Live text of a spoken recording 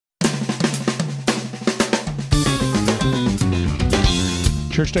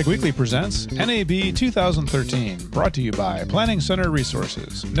Church Tech Weekly presents NAB 2013, brought to you by Planning Center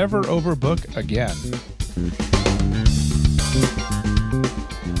Resources. Never overbook again.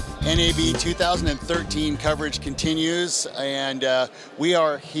 NAB 2013 coverage continues, and we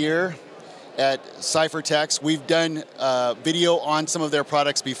are here at Ciphertex. We've done video on some of their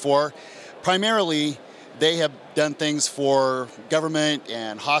products before. Primarily, they have done things for government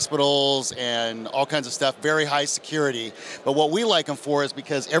and hospitals and all kinds of stuff, very high security. But what we like them for is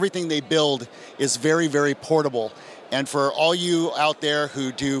because everything they build is very, very portable. And for all you out there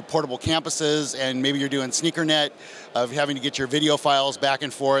who do portable campuses and maybe you're doing sneakernet of having to get your video files back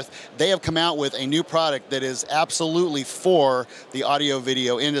and forth, they have come out with a new product that is absolutely for the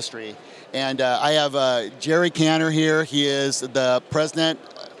audio-video industry. And I have Jerry Canner here. He is the president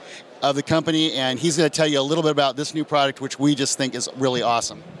of the company, and he's going to tell you a little bit about this new product, which we just think is really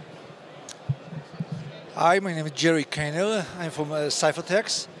awesome. Hi, my name is Jerry Canner. I'm from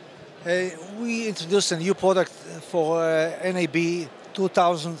Ciphertex. We introduced a new product for NAB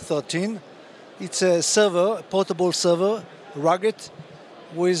 2013. It's a server, a portable server, rugged,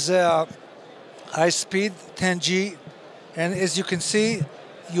 with high speed, 10G, and as you can see,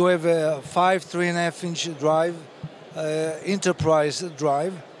 you have a 3.5-inch drive, enterprise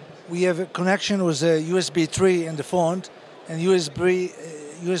drive. We have a connection with a USB 3 in the front and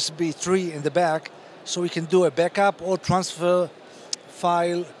USB 3 in the back, so we can do a backup or transfer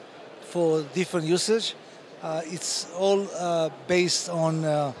file for different usage. It's all based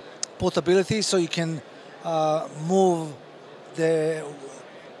on portability, so you can move the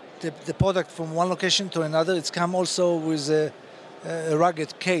product from one location to another. It's come also with a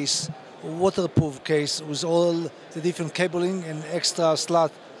rugged case, a waterproof case with all the different cabling and extra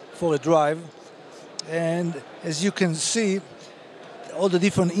slot for a drive. And as you can see, all the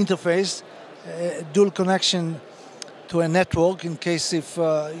different interface, dual connection to a network in case if you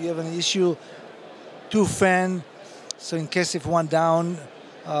have an issue, 2 fan, so in case if one down,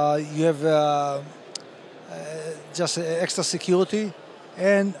 you have just extra security,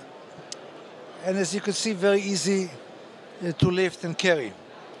 and as you can see, very easy to lift and carry.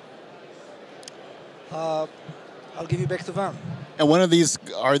 I'll give you back to Van. And one of these,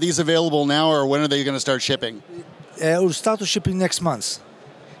 are these available now, or when are they going to start shipping? We'll start to shipping next month.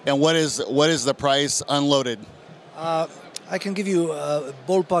 And what is the price unloaded? I can give you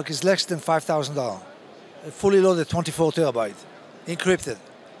ballpark is less than $5,000. Fully loaded, 24 terabyte, encrypted.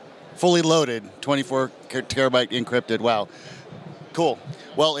 Fully loaded, 24 terabyte encrypted. Wow, cool.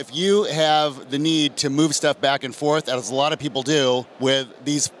 Well, if you have the need to move stuff back and forth, as a lot of people do with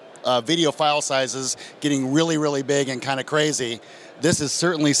these video file sizes getting really, really big and kind of crazy, this is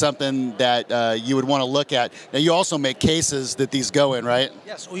certainly something that you would want to look at. Now, you also make cases that these go in, right?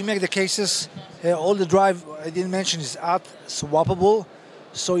 Yes, we make the cases. All the drive, I didn't mention, is swappable.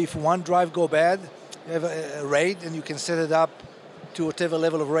 So if one drive go bad, you have a RAID, and you can set it up to whatever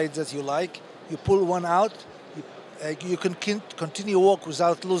level of RAID that you like. You pull one out, you can continue work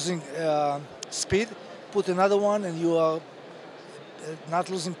without losing speed. Put another one, and you are not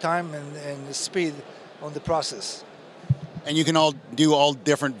losing time and speed on the process. And you can do all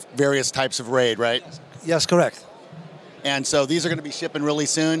different various types of RAID, right? Yes, correct. And so these are going to be shipping really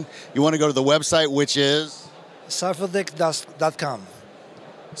soon. You want to go to the website, which is? Ciphertex.com.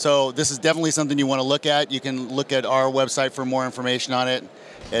 So this is definitely something you want to look at. You can look at our website for more information on it.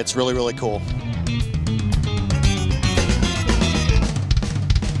 It's really, really cool.